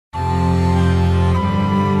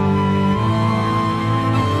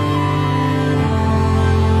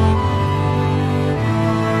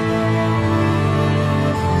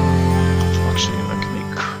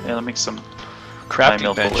some Crafting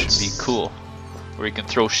 9mm bench bullets. would be cool, where you can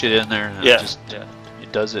throw shit in there and Yeah.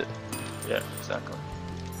 it does it. Yeah, exactly.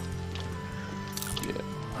 Yeah,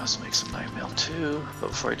 let's make some 9mm too. But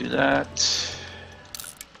before I do that,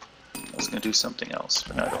 I was gonna do something else,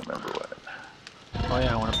 but now I don't remember what. Oh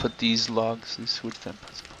yeah, I want to put these logs, these wood fence.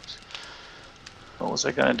 What was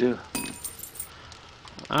I gonna do?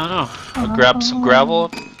 I don't know. I'll grab some gravel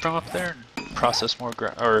from up there and process more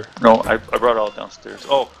gravel. Or No, I brought it all downstairs.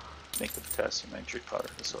 Oh, make the potassium nitrate powder.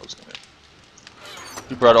 That's what I was gonna do.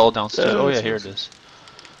 you brought it all downstairs. Oh yeah, here it is.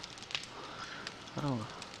 Oh.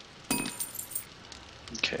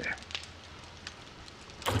 Okay.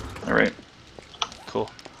 All right. Cool.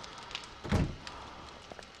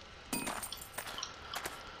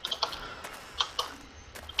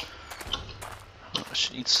 I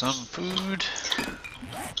should eat some food.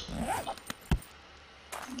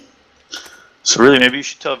 So really, maybe you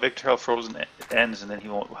should tell Victor how Frozen ends, and then he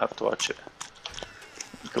won't have to watch it.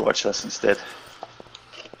 You could watch us instead.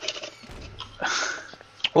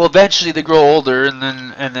 Well, eventually they grow older, and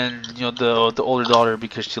then you know the older daughter,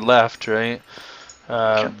 because she left, right?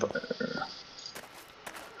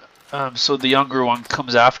 So the younger one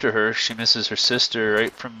comes after her. She misses her sister,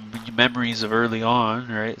 right, from memories of early on,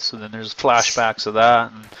 right? So then there's flashbacks of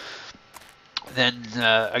that, and then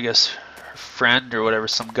I guess her friend or whatever,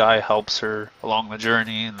 some guy helps her along the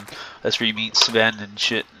journey, and that's where you meet Sven and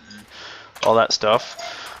shit and all that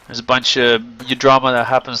stuff. There's a bunch of drama that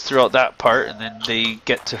happens throughout that part, and then they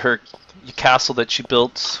get to her castle that she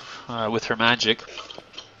built with her magic,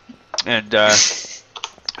 and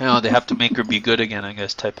you know, they have to make her be good again, I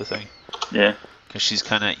guess, type of thing. Yeah. Because she's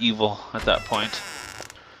kind of evil at that point,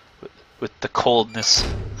 with the coldness.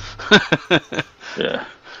 Yeah.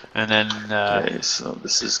 And then Okay, so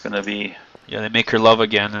this is gonna be. yeah, they make her love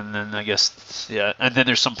again, and then I guess yeah, and then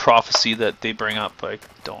there's some prophecy that they bring up. I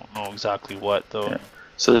don't know exactly what though. Yeah.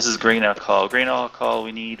 So this is grain alcohol. Grain alcohol.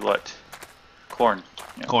 We need what? Corn.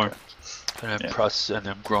 Yeah, Corn. okay. And I'm Yeah. process, and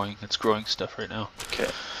I'm growing. It's growing stuff right now. Okay.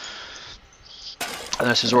 And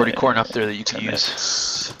there's already corn up there that you can 10 use.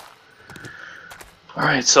 minutes. All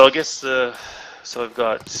right. So I guess so I've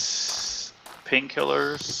got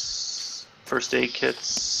painkillers, first aid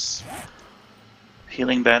kits,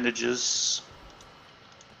 healing bandages,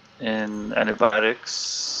 and antibiotics.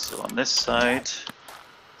 So on this side,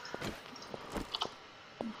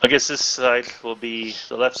 I guess this side will be,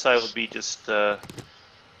 the left side will be just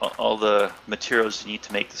all the materials you need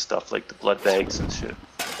to make the stuff, like the blood bags and shit.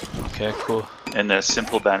 Okay, cool. And the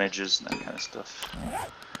simple bandages and that kind of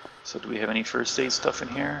stuff. So do we have any first aid stuff in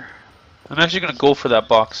here? I'm actually gonna go for that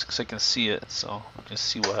box because I can see it. So I'll just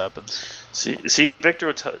see what happens. See, Victor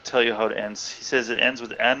will tell you how it ends. He says it ends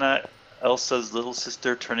with Anna, Elsa's little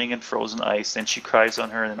sister, turning in frozen ice. Then she cries on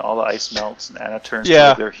her, and then all the ice melts, and Anna turns to a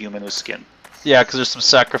regular human with skin. Yeah, because there's some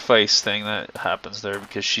sacrifice thing that happens there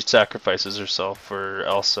because she sacrifices herself for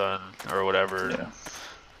Elsa or whatever. Yeah.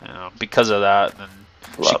 And, you know, because of that, then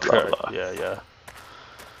Blah, she blah, cries. blah. Yeah.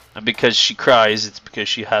 And because she cries, it's because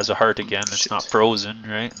she has a heart again. It's not frozen,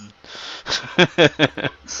 right? And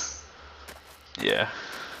yeah.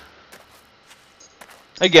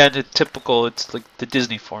 Again, it's like the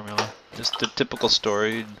Disney formula. Just the typical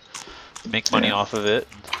story, and make money off of it.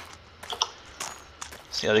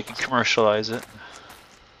 See how they can commercialize it.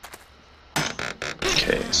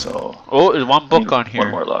 Okay, so. Oh, there's one book on here.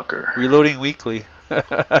 One more locker. Reloading weekly.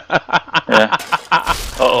 Yeah.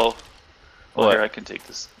 Uh-oh. Well, What? here, I can take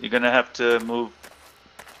this. You're gonna have to move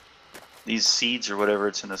these seeds or whatever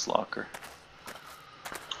it's in this locker.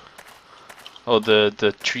 Oh,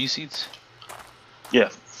 the tree seeds? Yeah.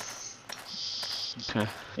 Okay.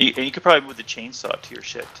 And you could probably move the chainsaw to your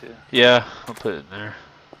shed too. Yeah, I'll put it in there.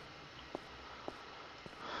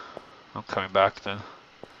 I'm coming back then.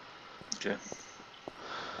 Okay.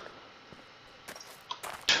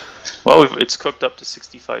 Well, it's cooked up to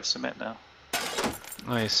 65 cement now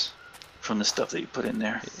Nice. from the stuff that you put in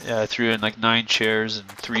there. Yeah, I threw in like 9 chairs and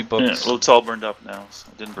 3 Yeah, books. well, it's all burned up now, so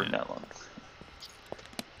it didn't burn that long.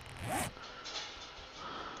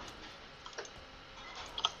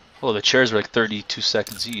 Well, the chairs were like 32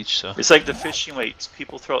 seconds each, so. It's like the fishing weights.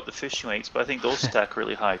 People throw out the fishing weights, but I think those stack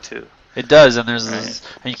really high too. It does, and there's Right. this,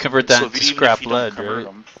 and you convert that So into even if scrap you don't lead, convert right?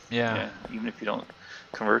 them, Yeah, even if you don't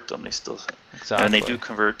convert them, they still. exactly. And they do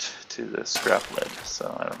convert to the scrap lead,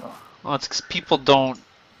 so I don't know. Well, it's 'cause people don't,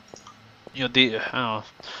 you know, I don't know,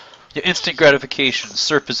 yeah, instant gratification,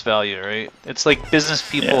 surface value, right? It's like business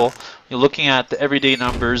people, you're looking at the everyday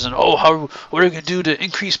numbers and, oh, what are we going to do to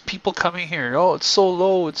increase people coming here? Oh, it's so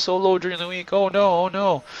low during the week. Oh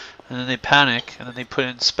no. and then they panic, and then they put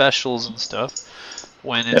in specials and stuff.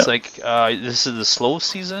 When it's like this is the slow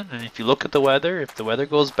season, and if you look at the weather, if the weather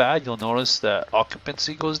goes bad, you'll notice that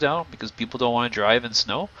occupancy goes down because people don't want to drive in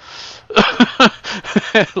snow.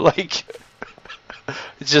 Like,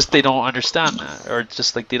 it's just they don't understand that, or it's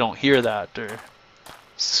just like they don't hear that, or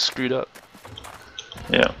it's screwed up.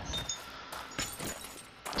 Yeah.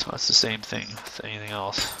 So it's the same thing with anything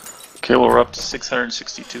else. Okay, well, we're up to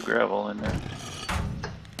 662 gravel in there.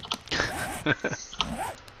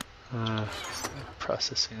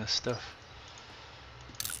 Processing this stuff.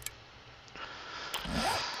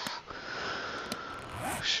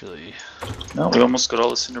 Actually, no, we almost got all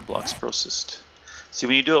the cinder blocks processed. See,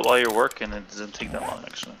 when you do it while you're working, it doesn't take that long,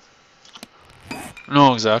 actually.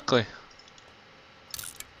 No, exactly.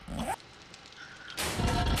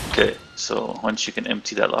 Okay, so once you can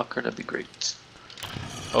empty that locker, that'd be great.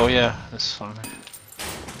 Oh yeah, that's fine.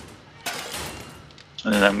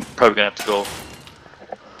 And then I'm probably gonna have to go.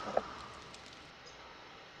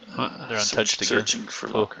 They're untouched again. Searching for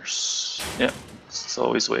lockers. Yeah, it's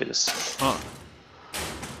always the way it is. Oh,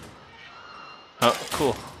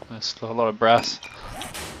 cool. That's a lot of brass.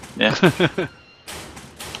 Yeah.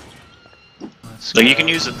 Like you can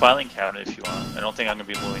use a filing cabinet if you want. I don't think I'm gonna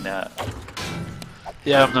be moving that.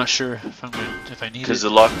 Yeah, I'm not sure if if I need it. Because the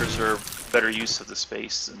lockers are better use of the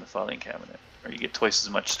space than the filing cabinet, or you get twice as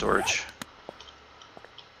much storage.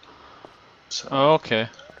 So. Oh, okay.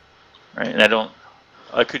 Right, and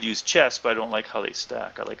I could use chests, but I don't like how they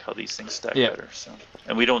stack. I like how these things stack better. So,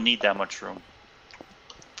 and we don't need that much room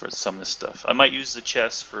for some of this stuff. I might use the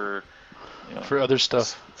chests for, for other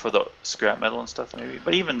stuff, for the scrap metal and stuff maybe.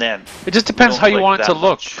 But even then, it just depends how you want it to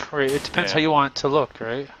look, right? It depends how you want it to look,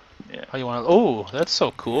 right? Yeah. How you want it. Oh, that's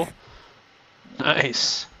so cool.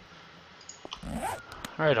 Nice.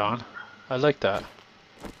 Right on. I like that.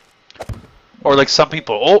 Or like some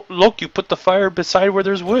people, oh look, you put the fire beside where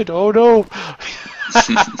there's wood. Oh no.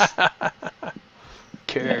 Who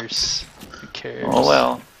cares? Who cares? Oh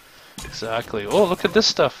well. Exactly. Oh, look at this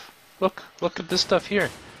stuff. Look at this stuff here.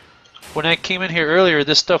 When I came in here earlier,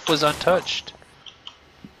 this stuff was untouched.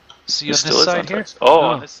 See on this side here? Oh,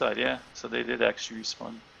 on this side, yeah. So they did actually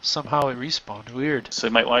respawn. Somehow it respawned. Weird. So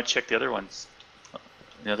you might want to check the other ones.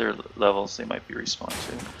 The other levels, they might be respawned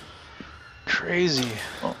too. Crazy.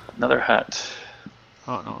 Oh, another hat.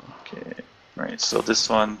 Oh no. Okay. Right. So this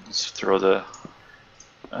one, let's throw the.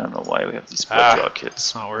 I don't know why we have these blood draw kits.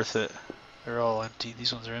 It's not worth it. They're all empty.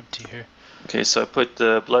 These ones are empty here. Okay, so I put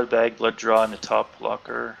the blood bag, blood draw in the top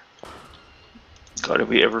locker. God, if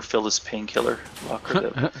we ever fill this painkiller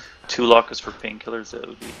locker, 2 lockers for painkillers, that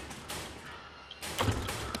would be.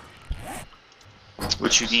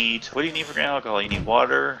 What you need? What do you need for grain alcohol? You need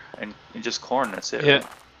water and just corn. That's it. Yeah. Right?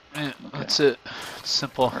 Yeah, okay. That's it. It's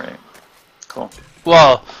simple. All right. Cool.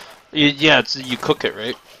 Well, yeah, you cook it,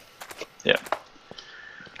 right? Yeah.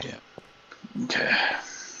 Yeah. Okay.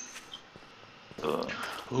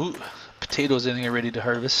 Ooh, potatoes in here ready to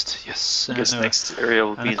harvest. Yes. I guess next area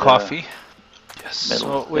will be the coffee. Yes.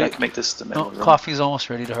 Metal. So, wait. Yeah, I can make this the metal room. Coffee's almost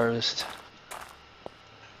ready to harvest.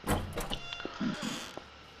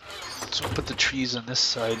 So put the trees on this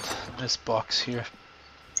side, in this box here.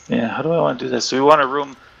 Yeah, how do I want to do this? Do we want a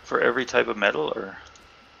room for every type of metal, or?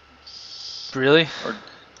 Really? Or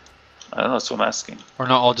I don't know. That's what I'm asking. Or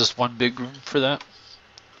not all just one big room for that?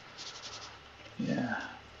 Yeah.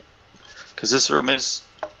 Because this room is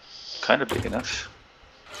kind of big enough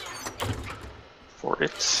for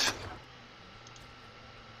it.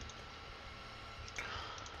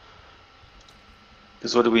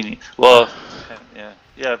 Because what do we need? Well,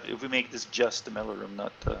 yeah. If we make this just the metal room,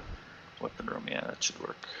 not the weapon room, yeah, that should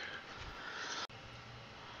work.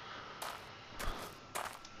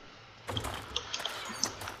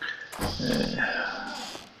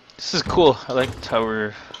 This is cool. I like how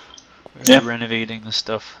we're renovating this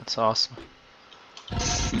stuff. That's awesome.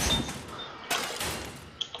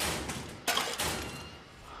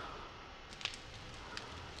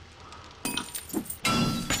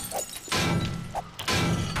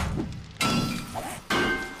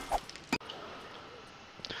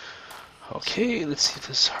 Okay, let's see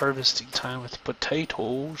this harvesting time with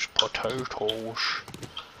potatoes.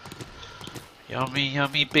 Yummy,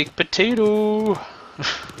 yummy big potato.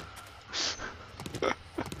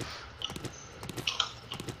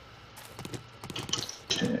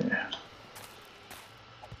 Okay.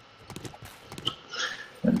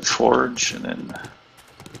 And forge, and then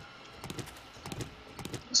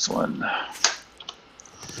this one.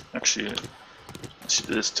 Actually, let's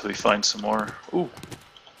do this till we find some more. Ooh.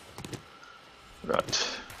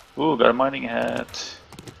 Got a mining hat.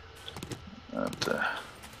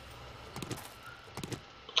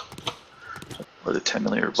 or the 10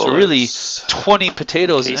 millimeter bullets. So really, 20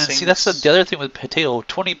 potatoes, and see that's the other thing with potato.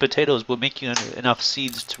 20 potatoes will make you enough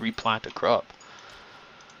seeds to replant a crop.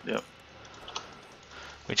 Yep.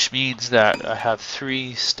 Which means that I have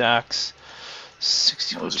 3 stacks.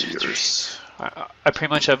 60. Those are yours. I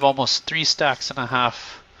pretty much have almost 3 stacks and a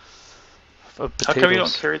half of potatoes. How come you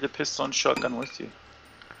don't carry the pistol and shotgun with you?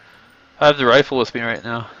 I have the rifle with me right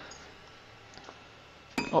now.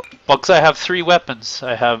 Oh, well, because I have 3 weapons.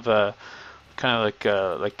 I have kind of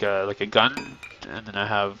like a gun, and then I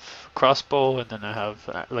have a crossbow, and then I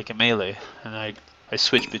have like a melee, and I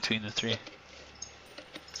switch between the 3.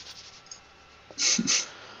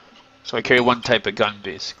 So I carry one type of gun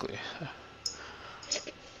basically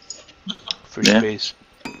for space.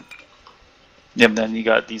 Yeah, and then you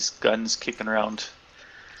got these guns kicking around.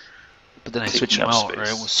 But then I switch them out, right?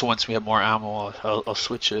 So once we have more ammo, I'll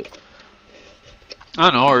switch it. I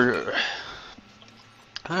don't know, or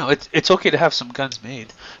I don't know. It's okay to have some guns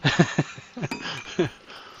made.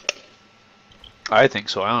 I think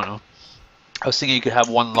so. I don't know. I was thinking you could have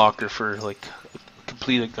one locker for like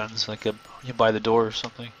completed guns, like you buy the door or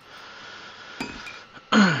something.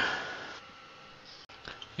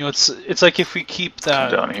 You know, it's like if we keep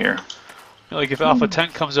that down here. You know, like if Alpha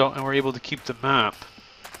 10 comes out and we're able to keep the map,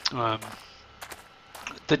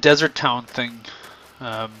 the desert town thing.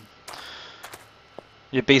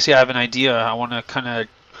 You basically have an idea. I want to kind of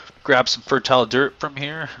grab some fertile dirt from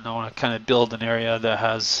here, and I want to kind of build an area that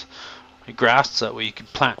has grass, so that way you can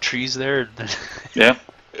plant trees there. And yeah.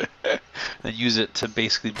 Then use it to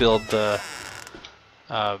basically build the,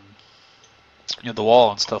 you know, the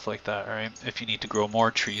wall and stuff like that, right? If you need to grow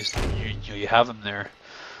more trees, then you have them there.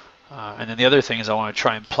 And then the other thing is I want to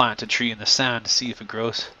try and plant a tree in the sand to see if it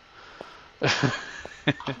grows.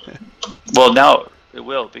 Well, now it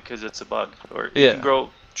will, because it's a bug. Or you yeah. can grow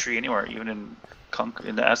tree anywhere, even in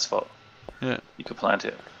the asphalt. Yeah. You can plant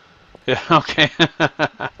it. Yeah. Okay.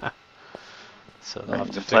 So they'll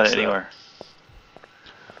have to plant fix it anywhere.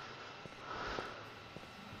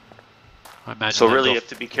 I imagine so really, you have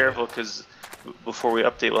to be careful, because before we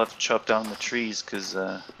update, we'll have to chop down the trees, because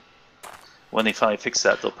when they finally fix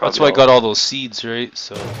that, they'll probably. That's why I got all those seeds, right?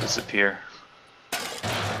 So disappear.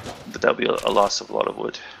 But that'll be a loss of a lot of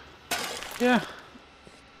wood. Yeah.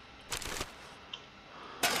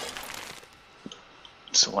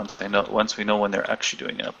 So once we know when they're actually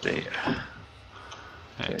doing an update.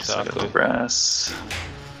 Okay, exactly. So brass.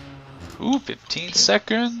 Ooh, 15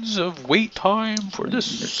 seconds of wait time for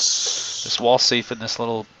this wall safe in this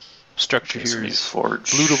little structure here is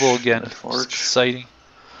lootable again. It's exciting.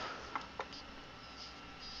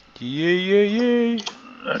 Yay!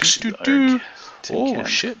 Actually, oh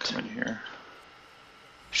shit! Come in here.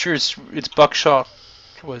 Sure, it's buckshot.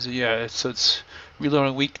 Was it? Yeah. So it's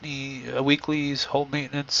reloading weeklies, hull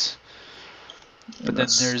maintenance. But then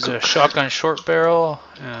there's a shotgun short barrel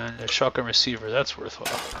and a shotgun receiver. That's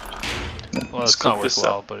worthwhile. Well, it's not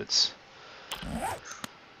worthwhile, but it's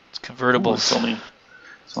convertible. It's only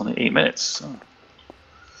 8 minutes. So.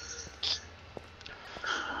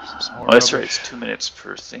 Oh, that's right. It's 2 minutes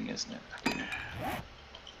per thing, isn't it? Okay.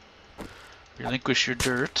 Relinquish your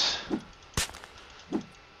dirt. And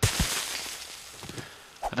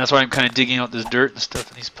that's why I'm kind of digging out this dirt and stuff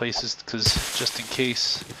in these places, because just in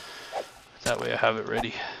case, that way I have it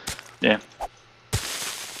ready. Yeah.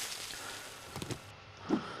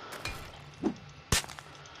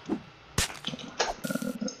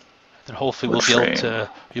 Then hopefully you'll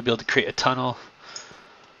be able to create a tunnel.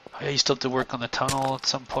 Oh, yeah, you still have to work on the tunnel at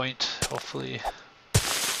some point, hopefully.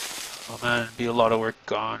 Oh man, it'd be a lot of work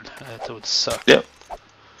gone. That would suck. Yep.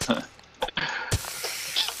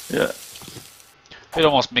 Yeah. It'd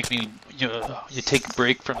almost make me, you take a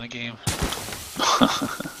break from the game.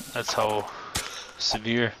 That's how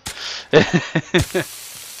severe.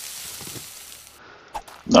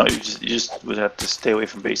 No, you just would have to stay away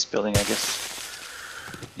from base building, I guess.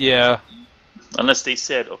 Yeah. Unless they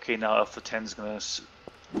said, okay, now Alpha 10 is gonna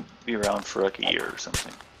be around for like a year or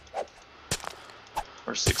something,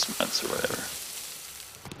 or 6 months or whatever.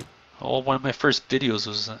 Well, one of my first videos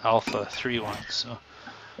was an Alpha 3 one, so.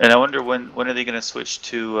 And I wonder when are they gonna switch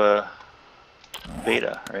to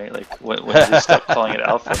beta, right? Like when do they stop calling it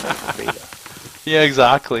Alpha and make it beta? Yeah,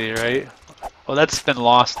 exactly, right? Well, that's been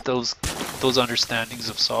lost, those understandings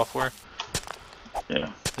of software.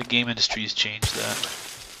 Yeah. The game industry's changed that.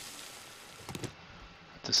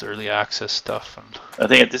 This early access stuff. And I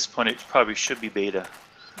think at this point it probably should be beta.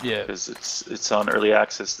 Yeah. Because it's on early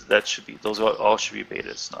access. That should be, those all should be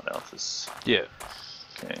betas, not alphas. Yeah.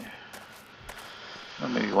 Okay. Well,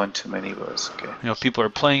 maybe one too many, but it's okay. People are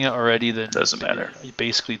playing it already, then doesn't matter.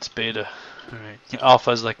 Basically, it's beta. Alright.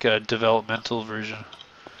 Alpha is like a developmental version.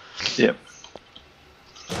 Yep.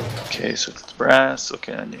 Okay, so it's brass.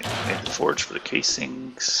 Okay, I need the forge for the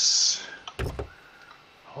casings.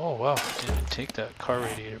 Oh wow, didn't take that car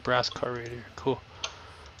radiator, brass car radiator. Cool.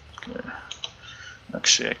 Okay.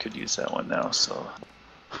 Actually, I could use that one now, so.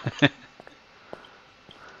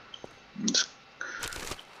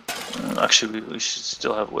 Actually, we should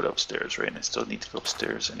still have wood upstairs, right? And I still need to go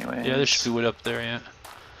upstairs anyway. Yeah, there should be wood up there, yeah.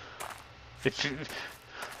 If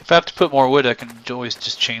I have to put more wood, I can always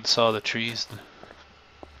just chainsaw the trees.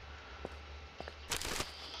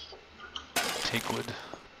 Take wood.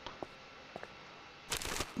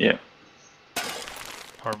 Yeah.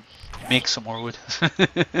 Or make some more wood.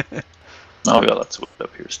 Oh, we got lots of wood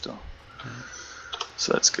up here still.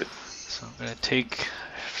 So that's good. So I'm gonna take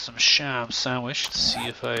some sham sandwich to see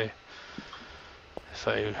if I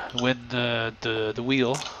win the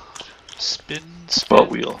wheel. Spin. What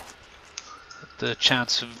wheel? The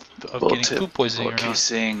chance of getting food poisoning or not.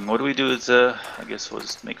 Casing. What do we do with I guess we'll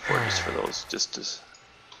just make forges for those,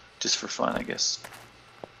 just for fun, I guess.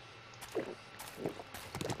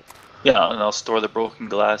 Yeah, and I'll store the broken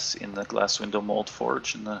glass in the glass window mold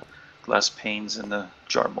forge and the glass panes in the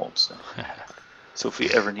jar mold. So if we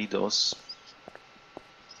ever need those,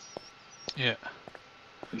 yeah,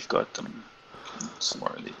 we've got them. Some more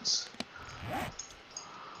of these.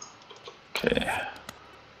 Okay.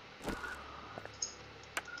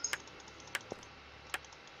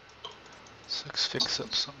 So let's fix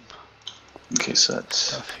up some so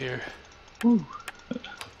stuff here. Woo.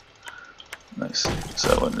 Nice. So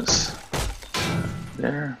that one is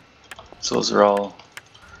there. So those are all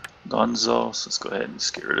gonzo. So let's go ahead and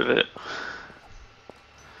just get rid of it.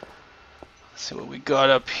 Let's see what we got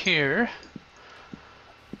up here.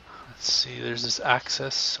 Let's see, there's this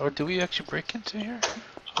access. Or do we actually break into here?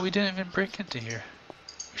 Oh, we didn't even break into here.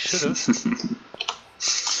 We should have.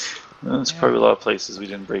 Well, there's probably a lot of places we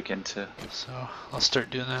didn't break into. So I'll start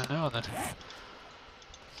doing that now then.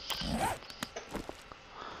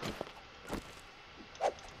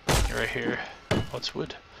 Right here. What's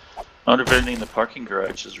wood? I wonder if anything in the parking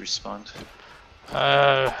garage has respawned.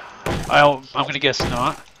 I'm gonna guess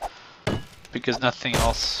not, because nothing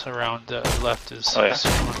else around left is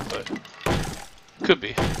spawned, but could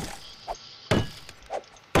be.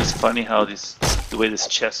 It's funny how the way this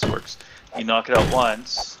chest works. You knock it out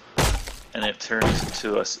once, and it turns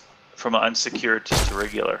into from an unsecured just a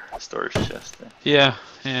regular storage chest. Yeah,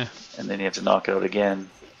 yeah. And then you have to knock it out again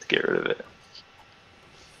to get rid of it.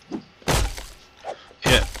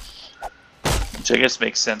 Yeah. Which I guess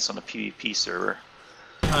makes sense on a PvP server.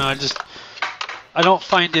 I don't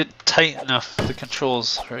find it tight enough, the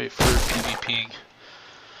controls, right, for PvPing.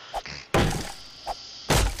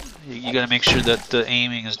 You gotta make sure that the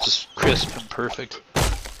aiming is just crisp and perfect.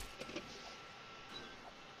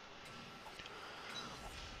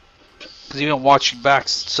 Because even watching back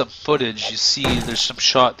some footage, you see there's some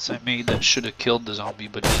shots I made that should have killed the zombie,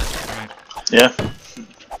 but didn't, right? Yeah.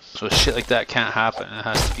 So shit like that can't happen, it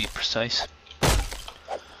has to be precise.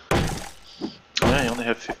 Oh yeah, you only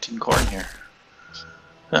have 15 corn here.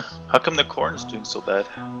 Huh. How come the corn is doing so bad?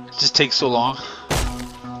 It just takes so long.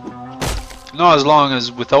 Not as long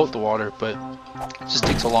as without the water, but it just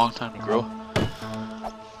takes a long time to grow.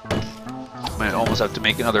 Might almost have to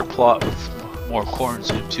make another plot with more corn,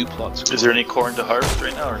 so you have 2 plots. Is there any corn to harvest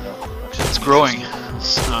right now or no? Actually, it's growing.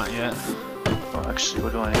 It's not yet. Oh, actually,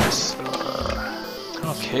 what do I guess?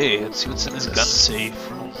 Okay, let's see what's in this gun safe.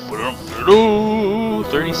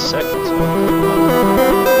 30 seconds.